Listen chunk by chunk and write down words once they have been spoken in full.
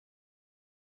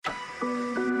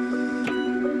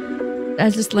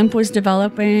as this limp was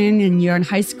developing and you're in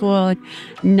high school,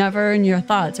 never in your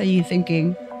thoughts are you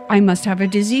thinking, I must have a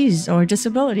disease or a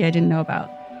disability I didn't know about.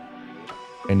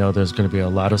 I know there's going to be a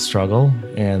lot of struggle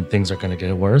and things are going to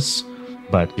get worse,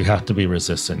 but you have to be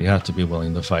resistant. You have to be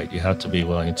willing to fight. You have to be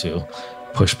willing to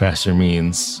push past your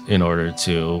means in order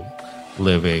to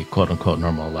live a quote unquote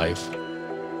normal life.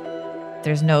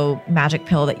 There's no magic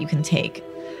pill that you can take.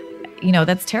 You know,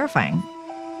 that's terrifying.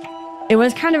 It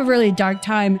was kind of a really dark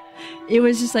time. It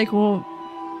was just like, well,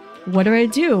 what do I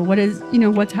do?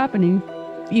 What's happening?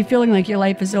 You feeling like your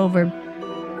life is over.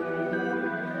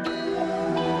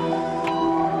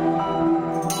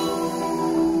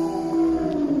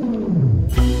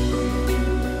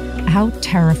 How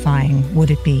terrifying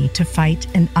would it be to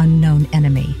fight an unknown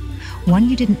enemy, one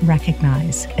you didn't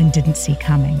recognize and didn't see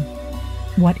coming?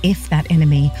 What if that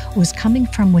enemy was coming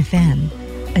from within,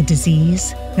 a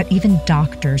disease that even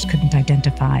doctors couldn't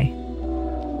identify?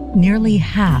 Nearly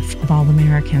half of all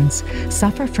Americans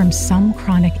suffer from some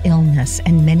chronic illness,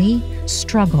 and many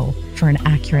struggle for an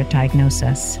accurate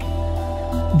diagnosis.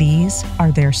 These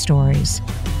are their stories.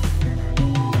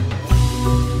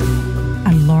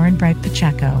 I'm Lauren Bright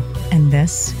Pacheco, and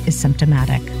this is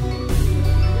Symptomatic.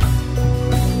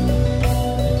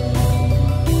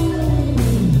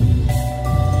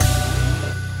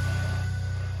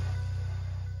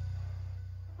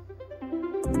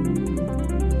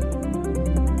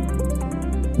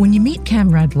 When you meet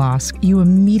Cam Redlosk, you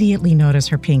immediately notice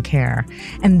her pink hair.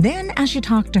 And then as you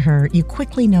talk to her, you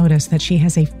quickly notice that she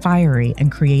has a fiery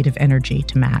and creative energy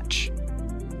to match.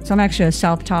 So I'm actually a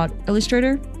self-taught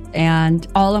illustrator, and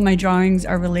all of my drawings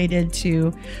are related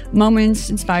to moments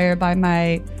inspired by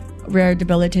my rare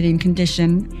debilitating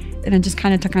condition, and it just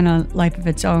kind of took on a life of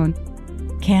its own.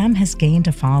 Cam has gained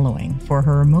a following for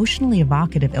her emotionally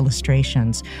evocative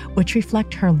illustrations, which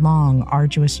reflect her long,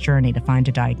 arduous journey to find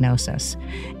a diagnosis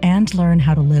and learn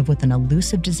how to live with an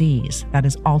elusive disease that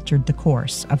has altered the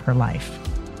course of her life.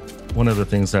 One of the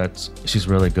things that she's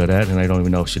really good at, and I don't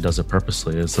even know if she does it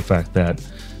purposely, is the fact that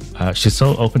she's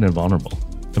so open and vulnerable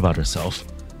about herself.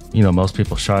 You know, most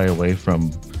people shy away from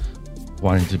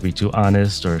wanting to be too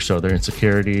honest or show their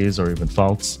insecurities or even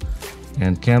faults.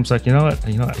 And Cam's like, you know what,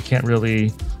 I can't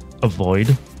really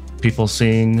avoid people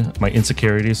seeing my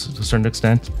insecurities to a certain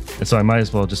extent. And so I might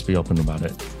as well just be open about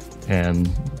it and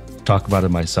talk about it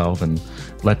myself and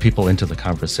let people into the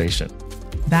conversation.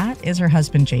 That is her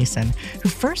husband, Jason, who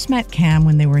first met Cam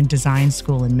when they were in design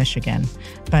school in Michigan.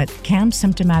 But Cam's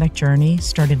symptomatic journey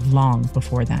started long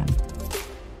before then.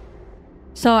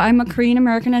 So I'm a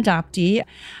Korean-American adoptee,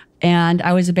 and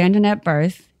I was abandoned at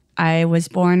birth. I was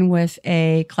born with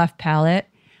a cleft palate.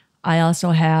 I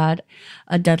also had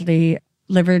a deadly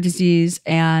liver disease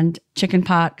and chicken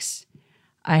pox.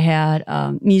 I had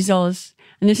measles.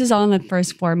 And this is all in the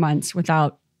first 4 months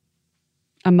without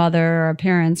a mother or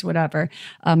parents, whatever.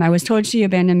 I was told she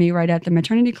abandoned me right at the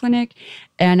maternity clinic.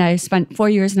 And I spent 4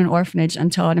 years in an orphanage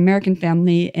until an American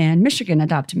family in Michigan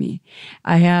adopted me.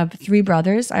 I have 3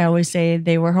 brothers. I always say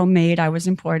they were homemade. I was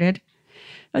imported.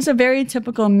 It was a very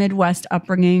typical Midwest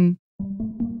upbringing.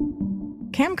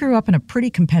 Cam grew up in a pretty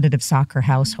competitive soccer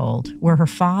household where her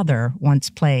father once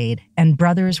played and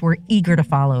brothers were eager to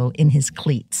follow in his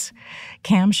cleats.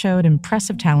 Cam showed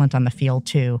impressive talent on the field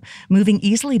too, moving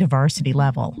easily to varsity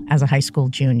level as a high school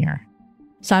junior.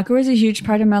 Soccer was a huge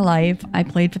part of my life. I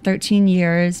played for 13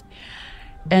 years.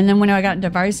 And then when I got into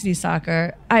varsity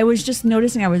soccer, I was just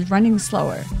noticing I was running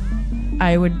slower.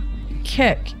 I would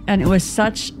kick, and it was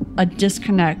such a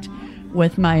disconnect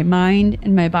with my mind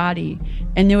and my body,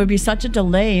 and there would be such a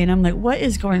delay, and I'm like, what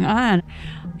is going on?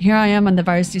 Here I am on the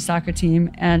varsity soccer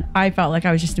team, and I felt like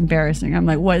I was just embarrassing. I'm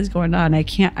like, what is going on? I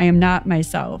am not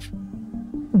myself.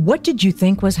 What did you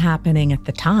think was happening at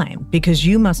the time? Because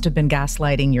you must have been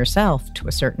gaslighting yourself to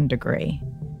a certain degree.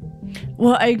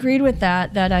 Well, I agreed with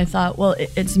that I thought, well,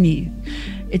 it's me.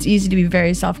 It's easy to be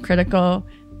very self-critical.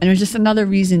 And it was just another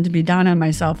reason to be down on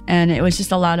myself. And it was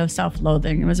just a lot of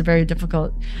self-loathing. It was a very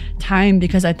difficult time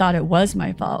because I thought it was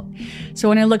my fault. So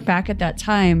when I look back at that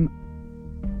time,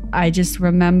 I just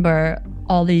remember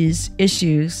all these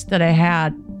issues that I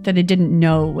had that I didn't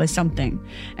know was something.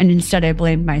 And instead I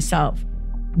blamed myself.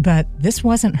 But this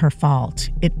wasn't her fault.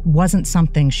 It wasn't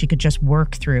something she could just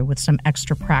work through with some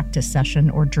extra practice session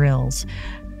or drills.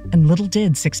 And little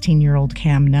did 16-year-old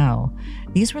Cam know,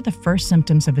 these were the first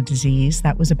symptoms of a disease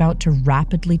that was about to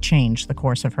rapidly change the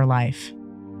course of her life.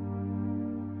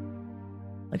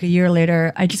 Like a year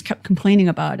later, I just kept complaining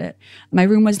about it. My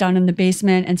room was down in the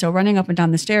basement, and so running up and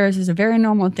down the stairs is a very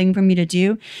normal thing for me to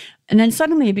do. And then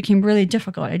suddenly it became really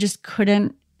difficult. I just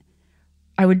couldn't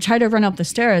I would try to run up the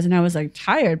stairs and I was like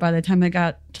tired by the time I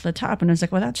got to the top. And I was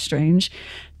like, well, that's strange.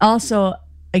 Also,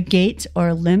 a gait or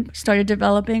a limp started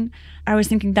developing. I was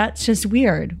thinking, that's just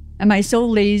weird. Am I so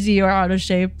lazy or out of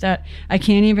shape that I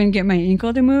can't even get my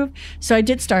ankle to move? So I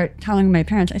did start telling my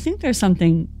parents, I think there's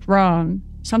something wrong.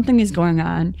 Something is going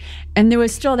on. And there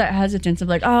was still that hesitance of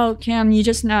like, oh, Cam, you're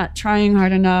just not trying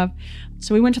hard enough.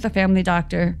 So we went to the family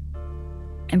doctor.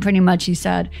 And pretty much he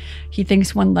said he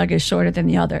thinks one leg is shorter than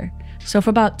the other. So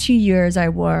for about 2 years, I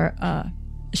wore a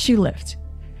shoe lift.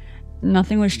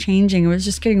 Nothing was changing. It was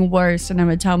just getting worse. And I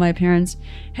would tell my parents,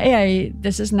 hey,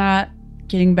 this is not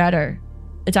getting better.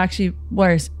 It's actually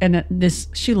worse. And this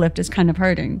shoe lift is kind of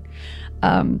hurting.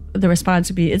 The response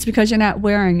would be, it's because you're not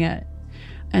wearing it.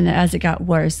 And as it got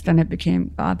worse, then it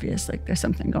became obvious, like there's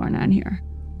something going on here.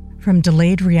 From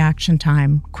delayed reaction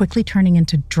time quickly turning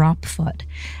into drop foot,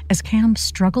 as Cam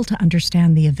struggled to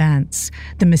understand the events,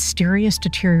 the mysterious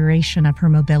deterioration of her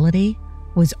mobility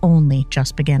was only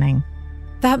just beginning.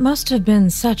 That must have been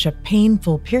such a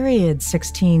painful period,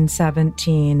 16,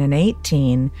 17, and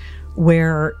 18,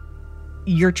 where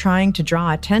you're trying to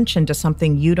draw attention to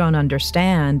something you don't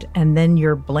understand, and then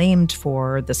you're blamed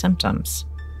for the symptoms.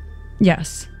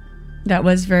 Yes, that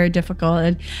was very difficult.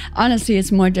 And honestly,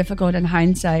 it's more difficult in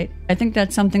hindsight. I think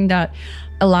that's something that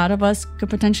a lot of us could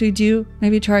potentially do,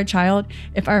 maybe to our child.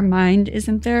 If our mind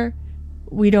isn't there,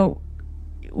 we don't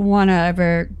want to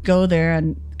ever go there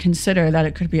and consider that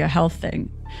it could be a health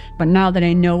thing. But now that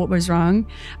I know what was wrong,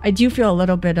 I do feel a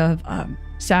little bit of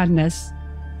sadness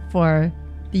for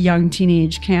the young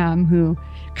teenage Cam who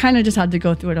kind of just had to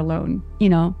go through it alone. You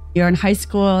know, you're in high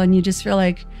school and you just feel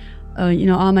like,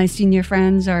 all my senior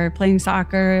friends are playing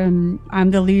soccer and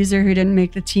I'm the loser who didn't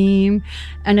make the team.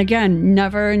 And again,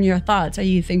 never in your thoughts are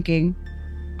you thinking,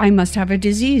 I must have a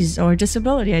disease or a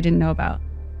disability I didn't know about.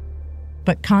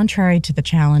 But contrary to the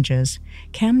challenges,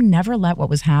 Cam never let what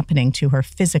was happening to her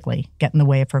physically get in the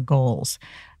way of her goals,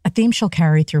 a theme she'll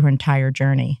carry through her entire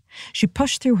journey. She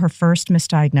pushed through her first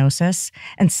misdiagnosis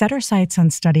and set her sights on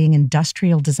studying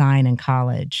industrial design in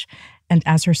college. And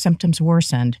as her symptoms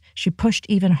worsened, she pushed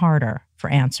even harder for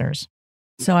answers.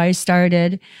 So I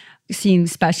started seeing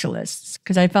specialists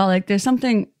because I felt like there's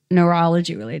something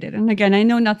neurology related. And again, I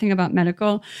know nothing about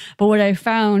medical, but what I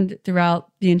found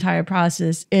throughout the entire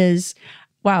process is,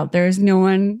 wow, there's no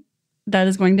one that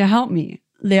is going to help me.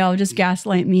 They all just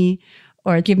gaslight me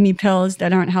or give me pills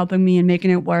that aren't helping me and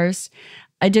making it worse.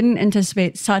 I didn't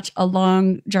anticipate such a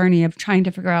long journey of trying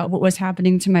to figure out what was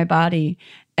happening to my body.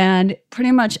 And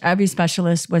pretty much every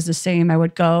specialist was the same. I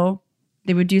would go,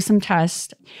 they would do some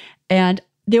tests, and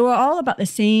they were all about the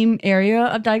same area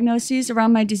of diagnoses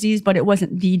around my disease, but it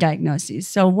wasn't the diagnosis.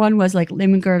 So one was like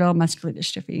limb-girdle muscular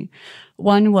dystrophy.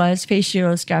 One was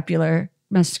facioscapular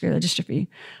muscular dystrophy.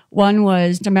 One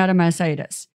was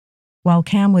dermatomyositis. While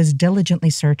Cam was diligently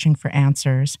searching for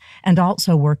answers and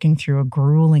also working through a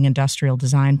grueling industrial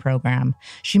design program,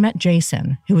 she met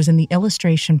Jason, who was in the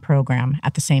illustration program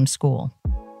at the same school.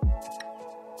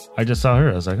 I just saw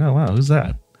her. I was like, oh, wow, who's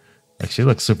that? Like, she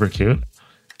looks super cute.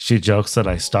 She jokes that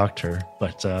I stalked her,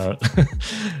 but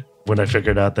when I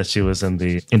figured out that she was in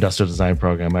the industrial design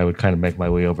program, I would kind of make my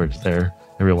way over there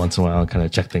every once in a while and kind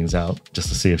of check things out just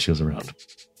to see if she was around.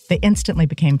 They instantly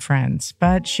became friends,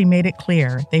 but she made it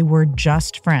clear they were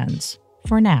just friends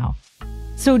for now.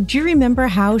 So do you remember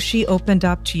how she opened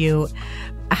up to you?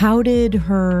 How did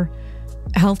her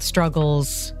health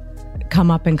struggles come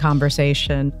up in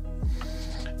conversation?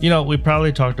 We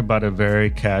probably talked about it very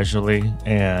casually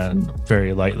and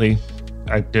very lightly.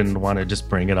 I didn't want to just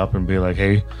bring it up and be like,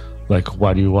 hey, like,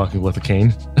 why are you walking with a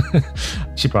cane?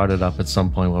 She brought it up at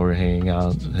some point while we were hanging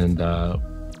out, and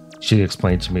she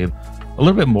explained to me a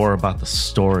little bit more about the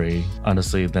story,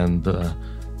 honestly, than the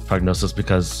prognosis,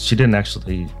 because she didn't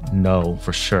actually know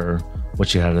for sure what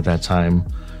she had at that time.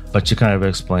 But she kind of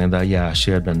explained that, yeah,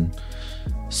 she had been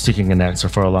seeking an answer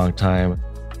for a long time.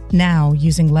 Now,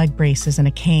 using leg braces and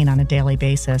a cane on a daily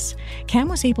basis, Cam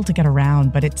was able to get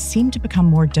around, but it seemed to become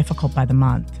more difficult by the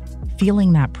month.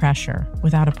 Feeling that pressure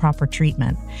without a proper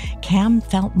treatment, Cam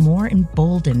felt more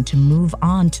emboldened to move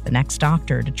on to the next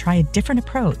doctor to try a different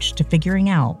approach to figuring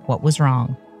out what was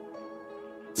wrong.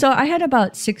 So I had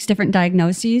about 6 different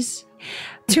diagnoses.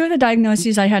 2 of the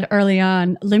diagnoses I had early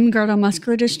on, limb-girdle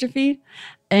muscular dystrophy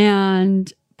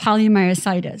and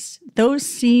polymyositis. Those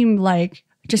seemed like,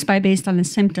 just based on the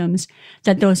symptoms,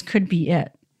 that those could be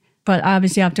it. But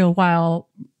obviously after a while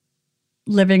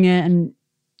living it and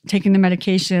taking the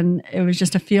medication, it was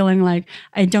just a feeling like,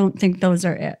 I don't think those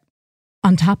are it.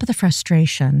 On top of the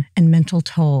frustration and mental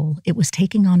toll it was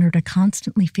taking on her to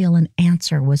constantly feel an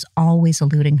answer was always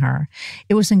eluding her,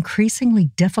 it was increasingly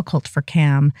difficult for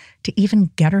Cam to even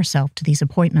get herself to these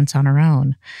appointments on her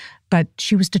own. But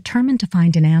she was determined to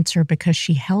find an answer because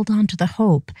she held on to the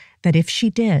hope that if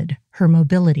she did, her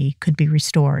mobility could be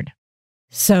restored.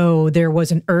 So there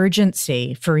was an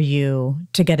urgency for you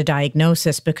to get a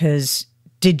diagnosis because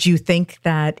did you think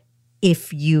that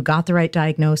if you got the right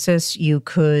diagnosis, you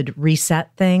could reset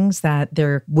things, that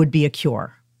there would be a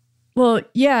cure? Well,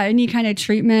 yeah, any kind of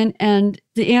treatment. And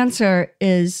the answer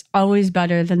is always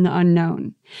better than the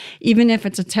unknown. Even if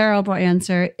it's a terrible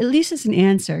answer, at least it's an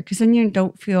answer, because then you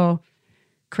don't feel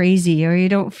crazy or you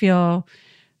don't feel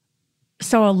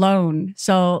so alone.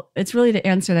 So it's really the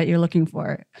answer that you're looking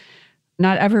for.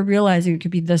 Not ever realizing it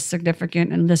could be this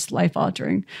significant and this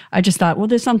life-altering. I just thought, well,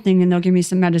 there's something and they'll give me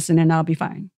some medicine and I'll be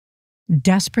fine.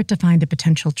 Desperate to find a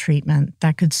potential treatment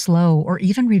that could slow or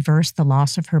even reverse the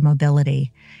loss of her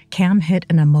mobility, Cam hit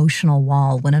an emotional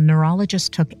wall when a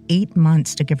neurologist took 8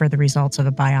 months to give her the results of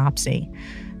a biopsy.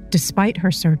 Despite her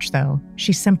search, though,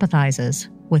 she sympathizes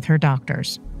with her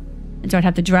doctors. And so I'd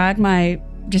have to drag my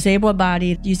disabled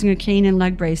body using a cane and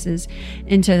leg braces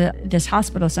into this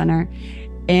hospital center.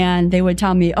 And they would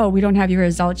tell me, oh, we don't have your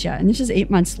results yet. And this is 8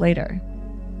 months later.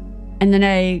 And then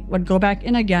I would go back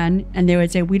in again and they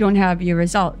would say, we don't have your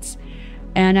results.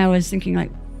 And I was thinking like,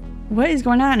 what is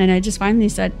going on? And I just finally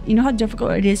said, you know how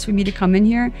difficult it is for me to come in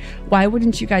here? Why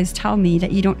wouldn't you guys tell me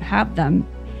that you don't have them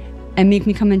and make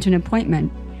me come into an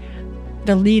appointment?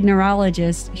 The lead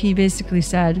neurologist, he basically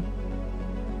said,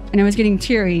 and I was getting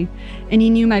teary, and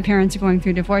he knew my parents were going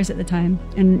through divorce at the time.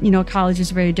 And, you know, college is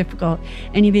very difficult.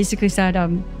 And he basically said,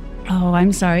 oh,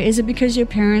 I'm sorry. Is it because your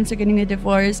parents are getting a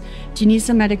divorce? Do you need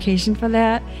some medication for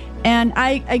that? And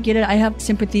I get it. I have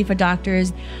sympathy for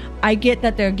doctors. I get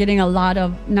that they're getting a lot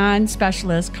of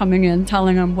non-specialists coming in,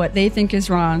 telling them what they think is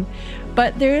wrong.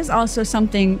 But there is also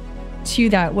something to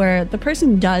that where the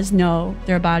person does know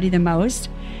their body the most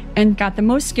and got the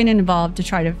most skin involved to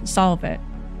try to solve it.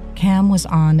 Cam was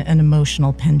on an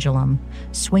emotional pendulum,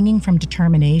 swinging from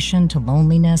determination to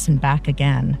loneliness and back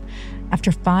again.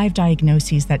 After 5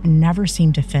 diagnoses that never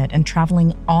seemed to fit and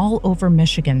traveling all over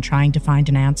Michigan trying to find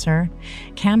an answer,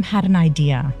 Cam had an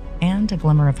idea and a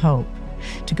glimmer of hope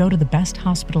to go to the best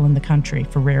hospital in the country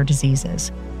for rare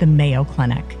diseases, the Mayo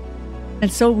Clinic.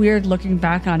 It's so weird looking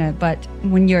back on it, but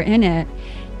when you're in it,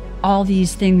 all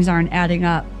these things aren't adding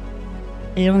up.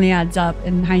 It only adds up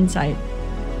in hindsight.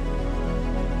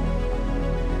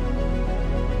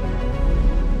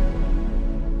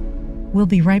 We'll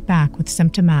be right back with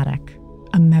Symptomatic,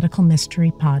 a medical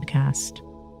mystery podcast.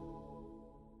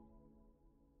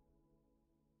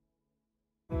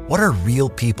 What are real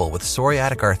people with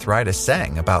psoriatic arthritis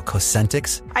saying about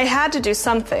Cosentyx? I had to do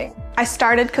something. I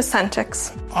started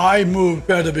Cosentyx. I moved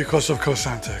better because of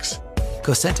Cosentyx.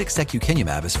 Cosentyx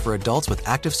secukinumab is for adults with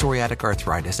active psoriatic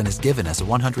arthritis and is given as a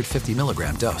 150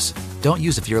 milligram dose. Don't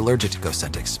use if you're allergic to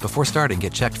Cosentyx. Before starting,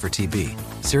 get checked for TB.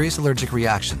 Serious allergic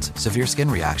reactions, severe skin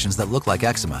reactions that look like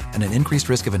eczema, and an increased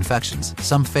risk of infections,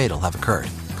 some fatal, have occurred.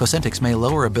 Cosentyx may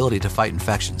lower ability to fight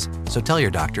infections, so tell your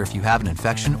doctor if you have an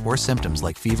infection or symptoms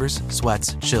like fevers,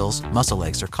 sweats, chills, muscle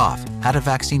aches, or cough, had a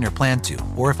vaccine or plan to,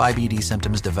 or if IBD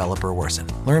symptoms develop or worsen.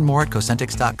 Learn more at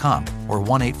Cosentyx.com or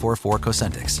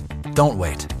 1-844-COSENTYX. Don't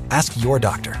wait. Ask your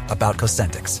doctor about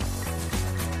Cosentyx.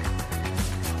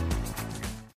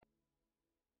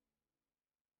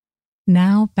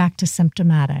 Now back to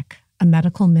Symptomatic, a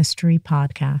medical mystery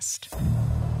podcast.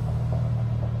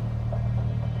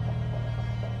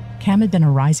 Cam had been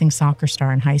a rising soccer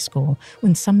star in high school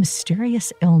when some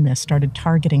mysterious illness started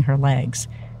targeting her legs,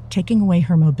 taking away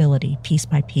her mobility piece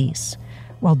by piece,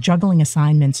 while juggling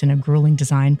assignments in a grueling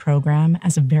design program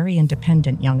as a very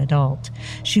independent young adult.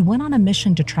 She went on a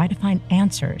mission to try to find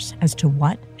answers as to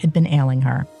what had been ailing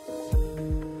her.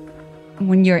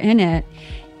 When you're in it,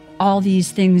 all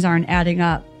these things aren't adding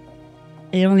up.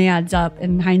 It only adds up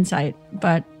in hindsight.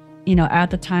 But, you know,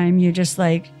 at the time, you're just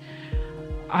like,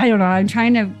 I don't know, I'm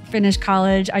trying to finish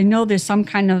college. I know there's some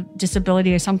kind of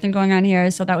disability or something going on here.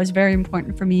 So that was very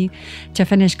important for me to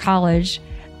finish college.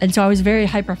 And so I was very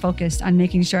hyper-focused on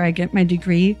making sure I get my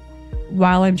degree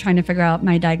while I'm trying to figure out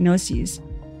my diagnoses.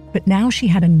 But now she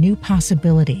had a new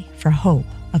possibility for hope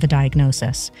of a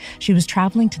diagnosis. She was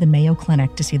traveling to the Mayo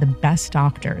Clinic to see the best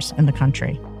doctors in the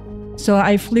country. So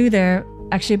I flew there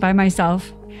actually by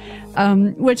myself,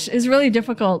 which is really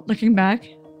difficult looking back.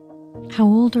 How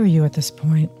old are you at this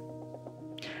point?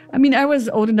 I mean, I was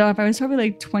old enough. I was probably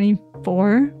like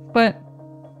 24, but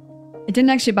it didn't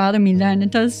actually bother me then.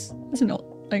 It doesn't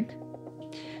like,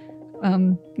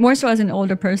 more so as an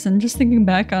older person, just thinking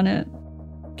back on it.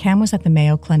 Cam was at the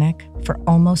Mayo Clinic for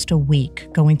almost a week,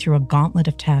 going through a gauntlet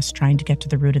of tests trying to get to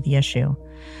the root of the issue.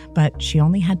 But she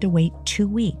only had to wait 2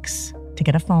 weeks to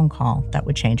get a phone call that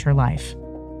would change her life.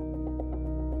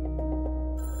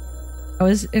 I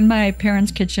was in my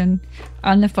parents' kitchen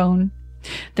on the phone,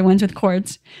 the ones with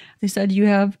cords. They said, you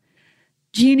have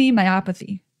G&E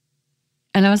myopathy.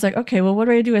 And I was like, okay, well, what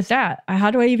do I do with that? How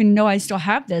do I even know I still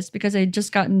have this? Because I had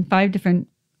just gotten 5 different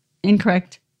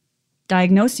incorrect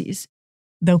diagnoses.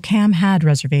 Though Cam had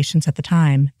reservations at the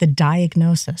time, the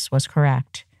diagnosis was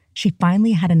correct. She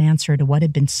finally had an answer to what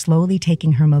had been slowly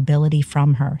taking her mobility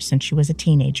from her since she was a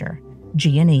teenager: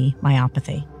 G&E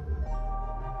myopathy.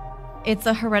 It's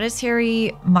a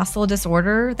hereditary muscle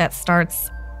disorder that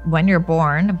starts when you're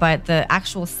born, but the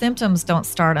actual symptoms don't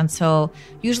start until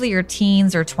usually your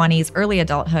teens or 20s, early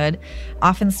adulthood.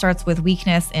 Often starts with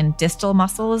weakness in distal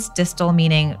muscles, distal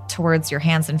meaning towards your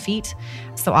hands and feet.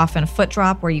 So often foot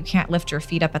drop, where you can't lift your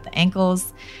feet up at the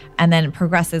ankles, and then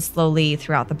progresses slowly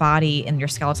throughout the body in your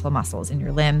skeletal muscles, in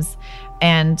your limbs.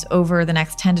 And over the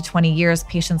next 10 to 20 years,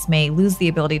 patients may lose the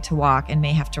ability to walk and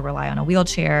may have to rely on a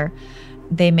wheelchair.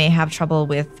 They may have trouble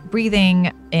with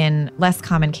breathing in less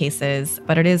common cases,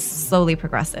 but it is slowly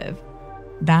progressive.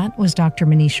 That was Dr.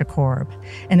 Manisha Korb,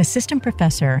 an assistant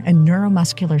professor and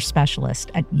neuromuscular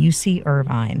specialist at UC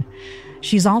Irvine.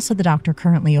 She's also the doctor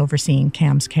currently overseeing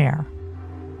Cam's care.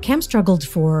 Cam struggled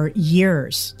for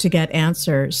years to get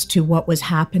answers to what was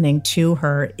happening to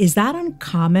her. Is that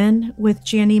uncommon with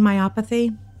G&E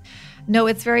myopathy? No,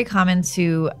 it's very common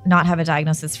to not have a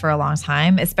diagnosis for a long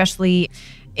time, especially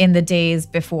in the days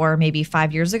before maybe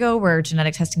 5 years ago, where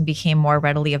genetic testing became more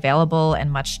readily available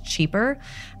and much cheaper.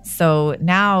 So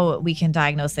now we can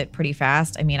diagnose it pretty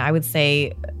fast. I mean, I would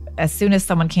say as soon as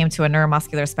someone came to a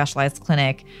neuromuscular specialized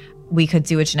clinic, we could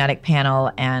do a genetic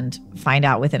panel and find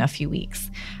out within a few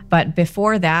weeks. But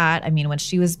before that, I mean, when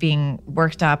she was being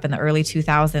worked up in the early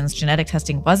 2000s, genetic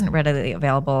testing wasn't readily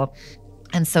available.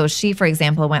 And so she, for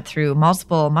example, went through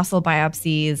multiple muscle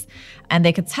biopsies, and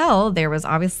they could tell there was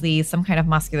obviously some kind of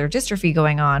muscular dystrophy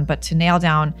going on, but to nail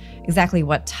down exactly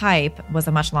what type was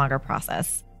a much longer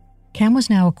process. Cam was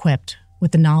now equipped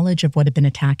with the knowledge of what had been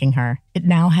attacking her. It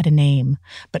now had a name,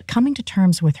 but coming to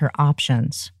terms with her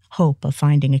options, hope of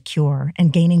finding a cure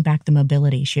and gaining back the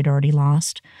mobility she had already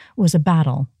lost, was a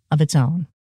battle of its own.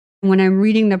 When I'm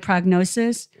reading the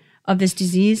prognosis of this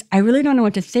disease, I really don't know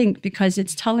what to think, because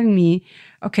it's telling me,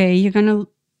 okay, you're going to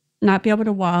not be able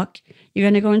to walk, you're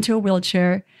going to go into a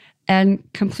wheelchair, and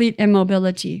complete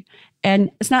immobility.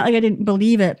 And it's not like I didn't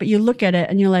believe it, but you look at it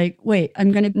and you're like, wait,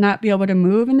 I'm going to not be able to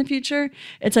move in the future?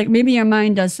 It's like maybe your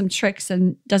mind does some tricks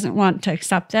and doesn't want to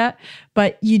accept that,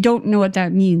 but you don't know what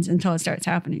that means until it starts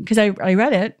happening. Because I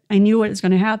read it, I knew what was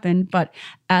going to happen, but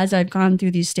as I've gone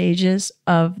through these stages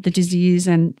of the disease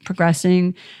and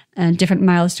progressing and different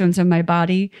milestones of my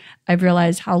body, I've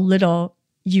realized how little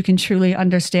you can truly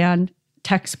understand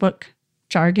textbook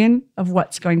jargon of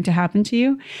what's going to happen to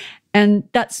you. And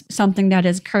that's something that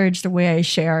has encouraged the way I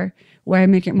share, where I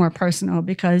make it more personal,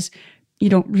 because you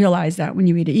don't realize that when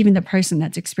you read it, even the person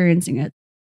that's experiencing it.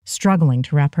 Struggling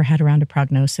to wrap her head around a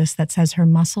prognosis that says her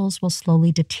muscles will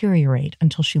slowly deteriorate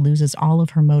until she loses all of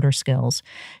her motor skills,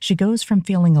 she goes from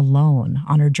feeling alone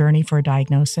on her journey for a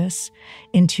diagnosis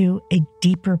into a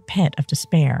deeper pit of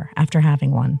despair after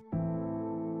having one.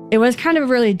 It was kind of a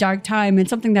really dark time, and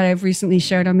something that I've recently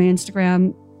shared on my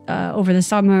Instagram over the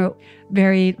summer.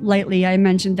 Very lightly, I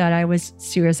mentioned that I was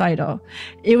suicidal.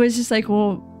 It was just like,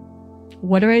 well,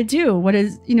 what do I do?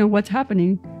 What's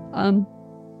happening? And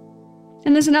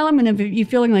there's an element of you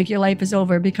feeling like your life is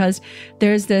over, because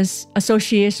there's this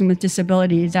association with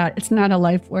disability that it's not a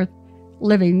life worth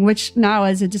living, which now,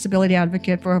 as a disability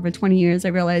advocate for over 20 years, I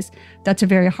realize that's a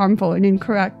very harmful and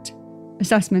incorrect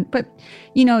assessment. But,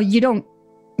 you don't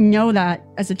know that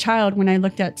as a child. When I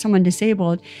looked at someone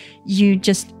disabled, you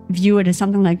just view it as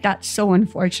something like that's so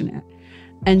unfortunate.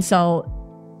 And so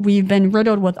we've been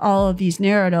riddled with all of these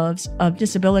narratives of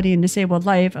disability and disabled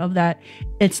life, of that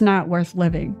it's not worth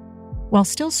living. While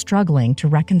still struggling to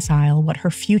reconcile what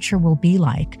her future will be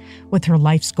like with her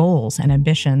life's goals and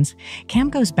ambitions,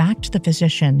 Cam goes back to the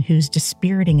physician whose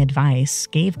dispiriting advice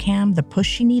gave Cam the push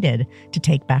she needed to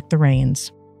take back the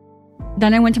reins.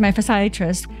 Then I went to my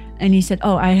physiatrist, and he said,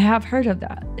 oh, I have heard of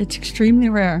that. It's extremely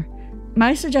rare.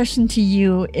 My suggestion to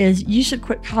you is you should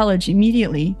quit college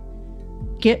immediately,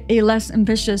 get a less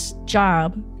ambitious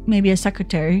job, maybe a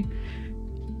secretary,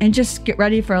 and just get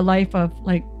ready for a life of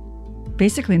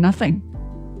basically nothing.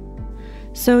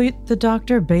 So the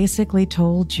doctor basically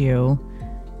told you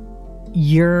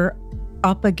you're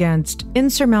up against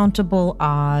insurmountable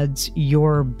odds,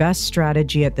 your best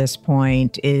strategy at this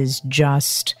point is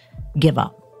just give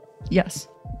up. Yes,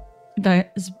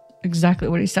 that is exactly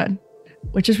what he said,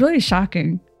 which is really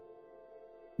shocking.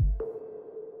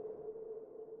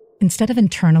 Instead of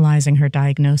internalizing her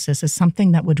diagnosis as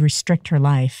something that would restrict her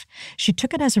life, she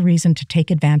took it as a reason to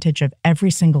take advantage of every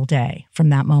single day from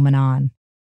that moment on.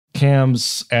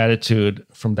 Cam's attitude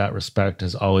from that respect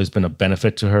has always been a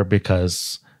benefit to her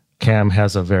because Cam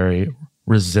has a very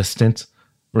resistant,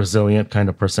 resilient kind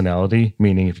of personality,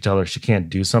 meaning if you tell her she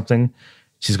can't do something,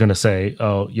 she's going to say,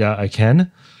 oh, yeah, I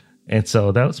can. And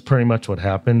so that was pretty much what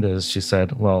happened is she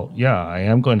said, well, yeah, I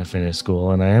am going to finish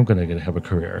school and I am going to have a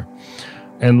career.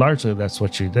 And largely that's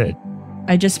what she did.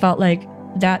 I just felt like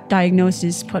that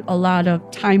diagnosis put a lot of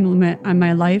time limit on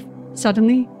my life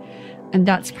suddenly. And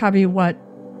that's probably what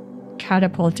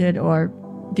catapulted or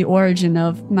the origin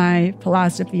of my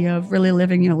philosophy of really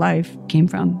living your life came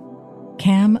from.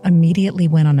 Cam immediately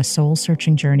went on a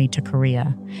soul-searching journey to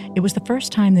Korea. It was the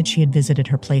first time that she had visited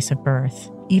her place of birth,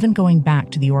 even going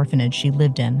back to the orphanage she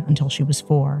lived in until she was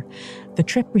 4. The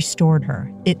trip restored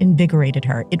her. It invigorated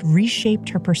her. It reshaped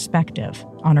her perspective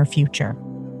on her future.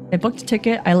 I booked a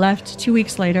ticket. I left 2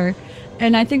 weeks later,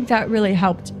 and I think that really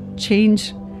helped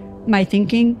change my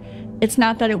thinking. It's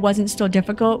not that it wasn't still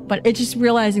difficult, but it's just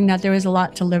realizing that there was a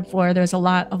lot to live for. There's a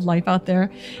lot of life out there,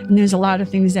 and there's a lot of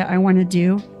things that I want to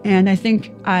do. And I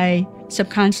think I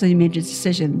subconsciously made a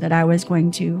decision that I was going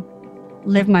to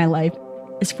live my life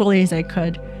as fully as I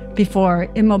could before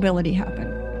immobility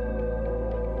happened.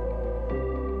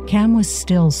 Cam was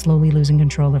still slowly losing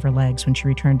control of her legs when she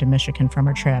returned to Michigan from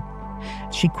her trip.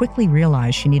 She quickly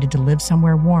realized she needed to live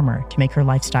somewhere warmer to make her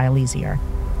lifestyle easier.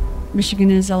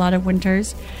 Michigan is a lot of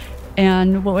winters.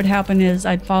 And what would happen is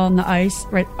I'd fall on the ice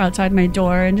right outside my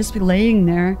door and just be laying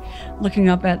there looking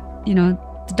up at,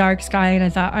 the dark sky. And I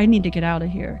thought, I need to get out of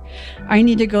here. I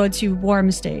need to go to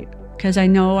warm state because I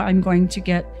know I'm going to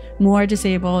get more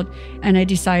disabled. And I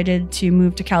decided to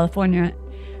move to California.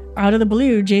 Out of the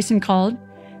blue, Jason called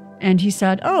and he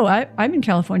said, oh, I'm in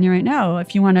California right now.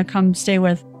 If you want to come stay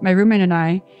with my roommate and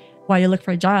I while you look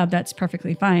for a job, that's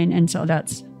perfectly fine. And so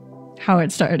that's how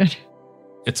it started.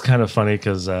 It's kind of funny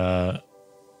because I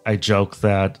joke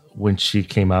that when she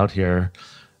came out here,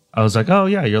 I was like, oh,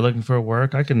 yeah, you're looking for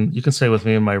work? You can stay with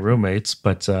me and my roommates,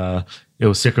 but it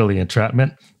was secretly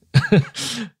entrapment.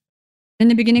 In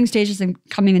the beginning stages of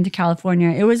coming into California,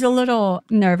 it was a little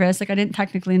nervous. Like I didn't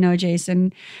technically know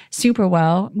Jason super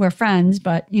well. We're friends,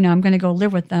 but I'm going to go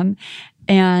live with them.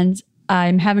 And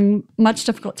I'm having much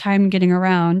difficult time getting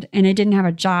around and I didn't have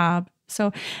a job.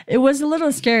 So it was a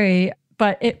little scary.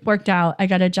 But it worked out. I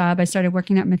got a job. I started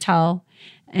working at Mattel.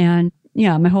 And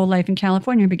my whole life in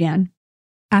California began.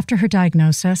 After her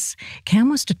diagnosis, Cam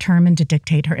was determined to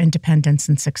dictate her independence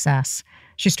and success.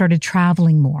 She started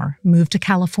traveling more, moved to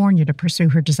California to pursue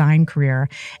her design career,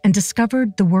 and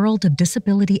discovered the world of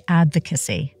disability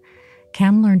advocacy.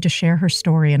 Cam learned to share her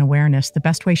story and awareness the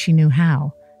best way she knew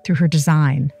how, through her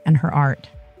design and her art.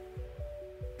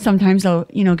 Sometimes I'll,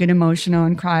 get emotional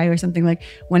and cry or something like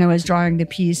when I was drawing the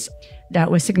piece that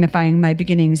was signifying my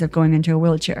beginnings of going into a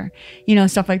wheelchair.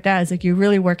 Stuff like that. It's like you're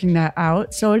really working that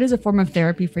out. So it is a form of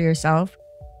therapy for yourself.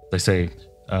 They say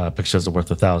pictures are worth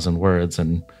 1,000 words.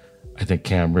 And I think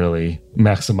Cam really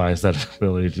maximized that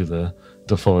ability to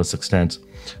the fullest extent.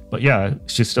 But yeah,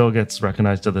 she still gets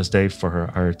recognized to this day for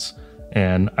her art.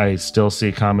 And I still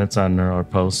see comments on her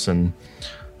posts and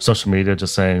social media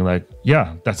just saying like,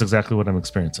 yeah, that's exactly what I'm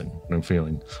experiencing, what I'm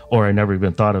feeling. Or I never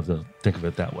even thought to think of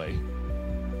it that way.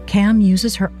 Cam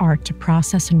uses her art to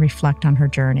process and reflect on her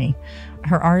journey.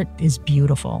 Her art is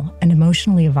beautiful and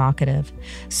emotionally evocative,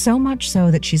 so much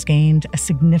so that she's gained a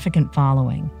significant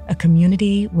following, a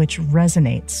community which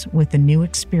resonates with the new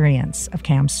experience of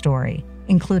Cam's story,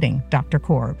 including Dr.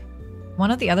 Korb.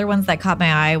 One of the other ones that caught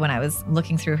my eye when I was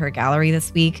looking through her gallery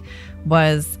this week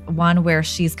was one where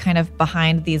she's kind of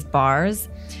behind these bars.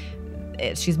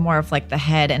 She's more of like the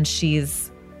head, and she's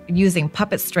using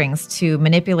puppet strings to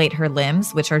manipulate her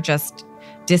limbs, which are just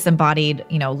disembodied,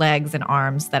 legs and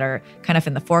arms that are kind of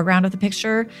in the foreground of the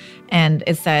picture. And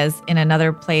it says, in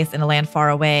another place in a land far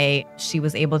away, she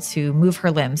was able to move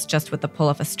her limbs just with the pull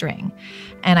of a string.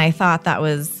 And I thought that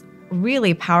was a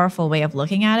really powerful way of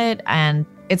looking at it. And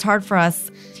it's hard for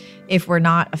us, if we're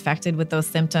not affected with those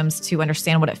symptoms, to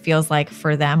understand what it feels like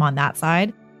for them on that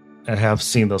side. I have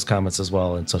seen those comments as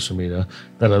well in social media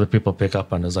that other people pick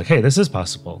up on. Is like, hey, this is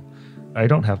possible. I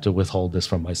don't have to withhold this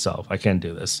from myself. I can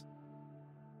do this.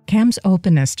 Cam's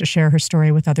openness to share her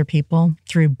story with other people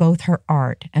through both her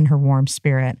art and her warm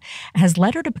spirit has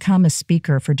led her to become a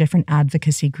speaker for different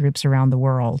advocacy groups around the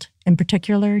world, in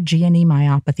particular GNE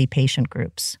myopathy patient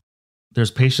groups.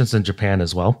 There's patients in Japan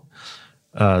as well.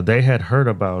 They had heard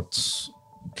about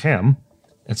Cam,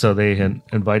 and so they had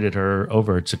invited her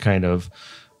over to kind of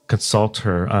consult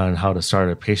her on how to start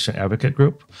a patient advocate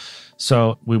group.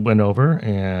 So we went over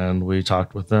and we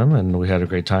talked with them and we had a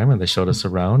great time, and they showed us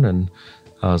around, and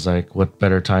I was like, what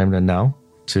better time than now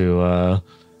to,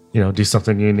 do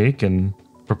something unique and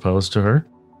propose to her.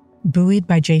 Buoyed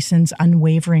by Jason's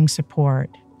unwavering support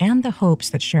and the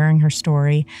hopes that sharing her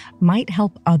story might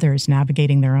help others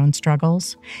navigating their own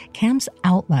struggles, Cam's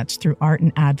outlets through art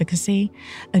and advocacy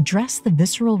address the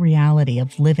visceral reality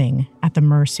of living at the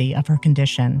mercy of her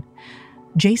condition.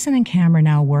 Jason and Cam are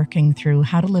now working through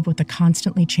how to live with the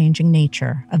constantly changing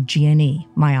nature of GNE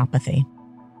myopathy.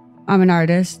 I'm an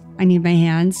artist. I need my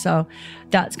hands. So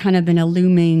that's kind of been a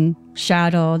looming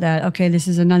shadow that, okay, this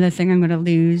is another thing I'm going to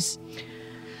lose.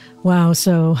 Wow.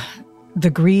 So the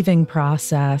grieving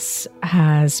process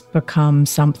has become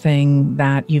something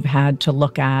that you've had to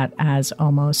look at as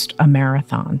almost a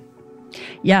marathon.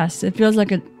 Yes, it feels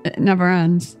like it never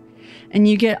ends. And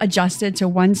you get adjusted to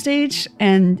one stage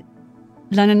and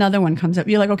then another one comes up.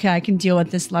 You're like, okay, I can deal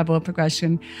with this level of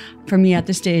progression. For me at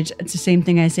this stage, it's the same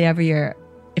thing I say every year.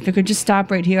 If it could just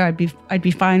stop right here, I'd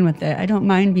be fine with it. I don't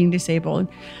mind being disabled.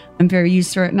 I'm very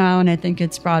used to it now, and I think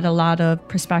it's brought a lot of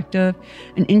perspective,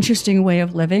 an interesting way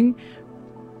of living.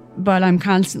 But I'm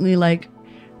constantly like,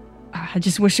 I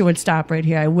just wish it would stop right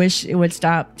here. I wish it would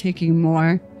stop taking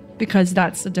more, because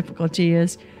that's the difficulty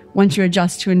is once you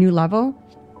adjust to a new level,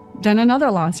 then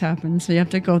another loss happens. So you have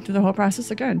to go through the whole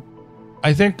process again.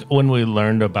 I think when we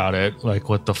learned about it, like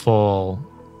what the full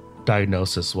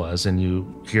diagnosis was, and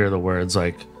you hear the words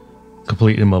like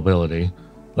complete immobility,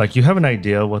 like you have an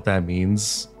idea what that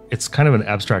means. It's kind of an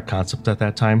abstract concept at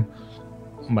that time.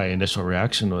 My initial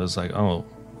reaction was like, oh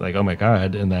my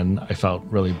God. And then I felt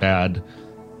really bad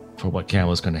for what Cam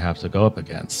was going to have to go up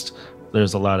against.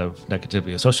 There's a lot of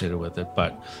negativity associated with it,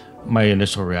 but my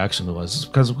initial reaction was,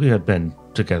 because we had been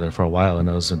together for a while and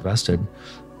I was invested,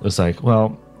 it was like,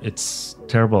 well, it's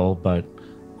terrible, but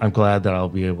I'm glad that I'll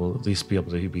be able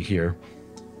to be here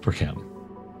for Cam.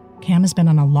 Cam has been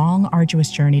on a long,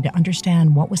 arduous journey to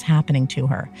understand what was happening to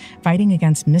her, fighting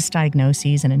against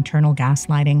misdiagnoses and internal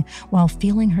gaslighting while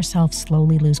feeling herself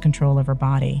slowly lose control of her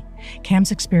body.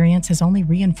 Cam's experience has only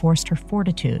reinforced her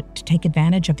fortitude to take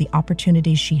advantage of the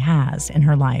opportunities she has in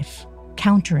her life,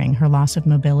 countering her loss of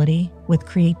mobility with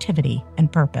creativity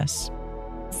and purpose.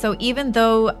 So even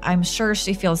though I'm sure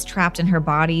she feels trapped in her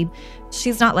body,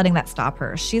 she's not letting that stop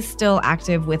her. She's still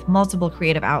active with multiple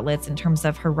creative outlets in terms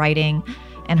of her writing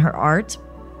and her art,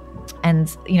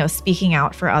 and speaking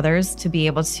out for others to be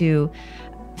able to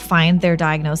find their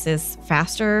diagnosis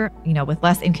faster, with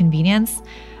less inconvenience.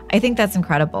 I think that's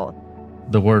incredible.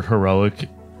 The word heroic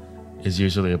is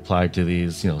usually applied to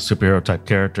these, superhero type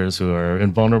characters who are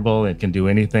invulnerable and can do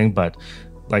anything, but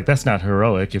like that's not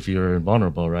heroic if you're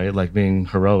invulnerable, right? Like being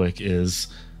heroic is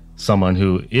someone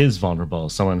who is vulnerable,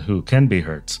 someone who can be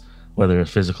hurt, whether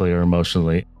physically or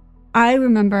emotionally. I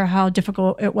remember how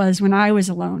difficult it was when I was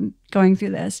alone going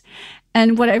through this.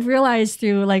 And what I've realized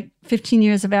through 15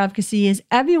 years of advocacy is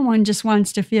everyone just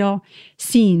wants to feel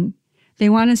seen. They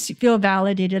want to feel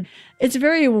validated. It's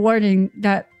very rewarding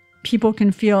that people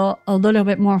can feel a little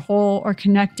bit more whole or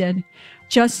connected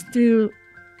just through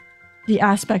the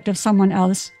aspect of someone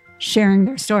else sharing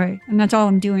their story. And that's all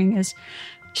I'm doing is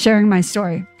sharing my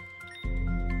story.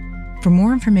 For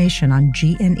more information on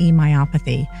GNE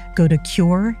myopathy, go to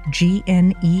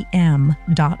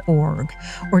curegnem.org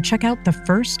or check out the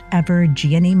first ever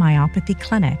GNE myopathy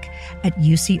clinic at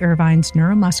UC Irvine's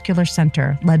Neuromuscular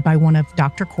Center, led by one of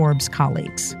Dr. Korb's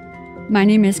colleagues. My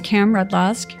name is Cam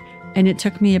Rudlosk, and it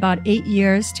took me about 8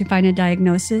 years to find a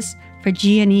diagnosis for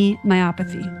GNE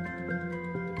myopathy.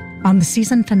 On the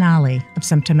season finale of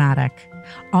Symptomatic,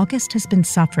 August has been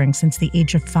suffering since the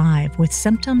age of 5 with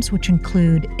symptoms which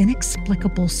include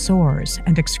inexplicable sores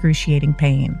and excruciating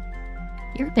pain.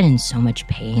 You ever been in so much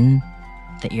pain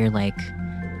that you're like,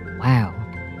 wow,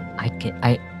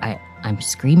 I'm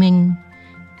screaming,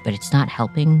 but it's not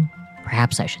helping.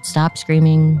 Perhaps I should stop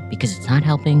screaming because it's not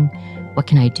helping. What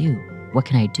can I do? What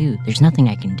can I do? There's nothing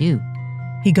I can do.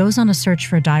 He goes on a search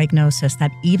for a diagnosis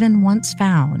that, even once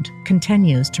found,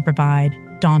 continues to provide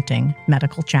daunting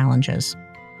medical challenges.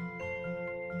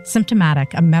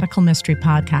 Symptomatic, a medical mystery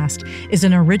podcast, is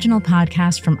an original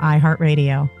podcast from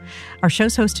iHeartRadio. Our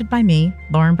show's hosted by me,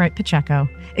 Lauren Bright Pacheco.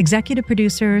 Executive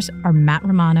producers are Matt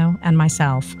Romano and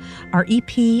myself. Our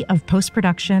EP of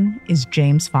post-production is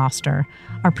James Foster.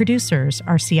 Our producers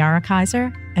are Ciara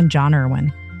Kaiser and John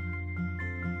Irwin.